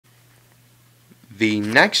The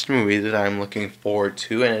next movie that I'm looking forward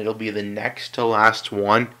to, and it'll be the next to last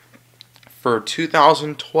one for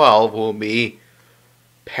 2012, will be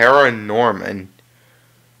ParaNorman,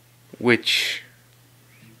 which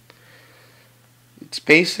it's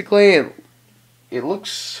basically, it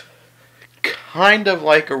looks kind of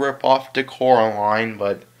like a ripoff to Coraline,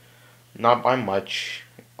 but not by much.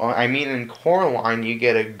 I mean, in Coraline you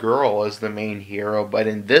get a girl as the main hero, but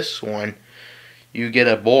in this one you get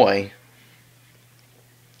a boy.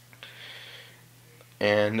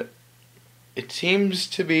 And it seems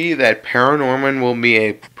to be that ParaNorman will be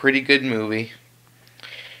a pretty good movie.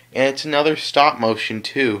 And it's another stop motion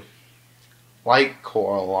too. Like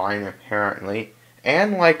Coraline, apparently.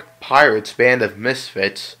 And like Pirates Band of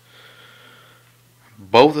Misfits.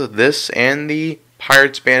 Both of this and the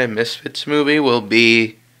Pirates Band of Misfits movie will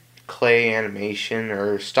be clay animation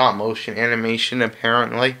or stop motion animation,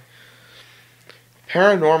 apparently.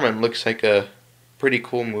 ParaNorman looks like a pretty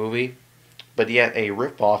cool movie, but yet a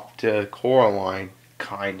ripoff to Coraline,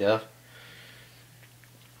 kind of.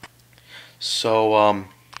 So,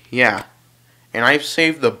 yeah. And I've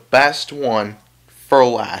saved the best one for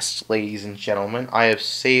last, ladies and gentlemen. I have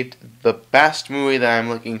saved the best movie that I'm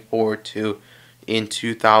looking forward to in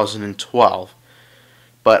 2012.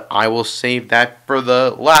 But I will save that for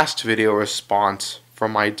the last video response for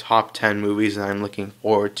my top 10 movies that I'm looking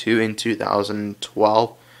forward to in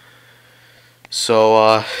 2012.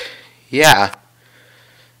 So, yeah.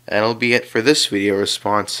 That'll be it for this video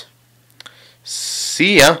response.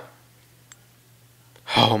 See ya!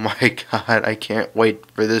 Oh my god, I can't wait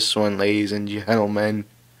for this one, ladies and gentlemen.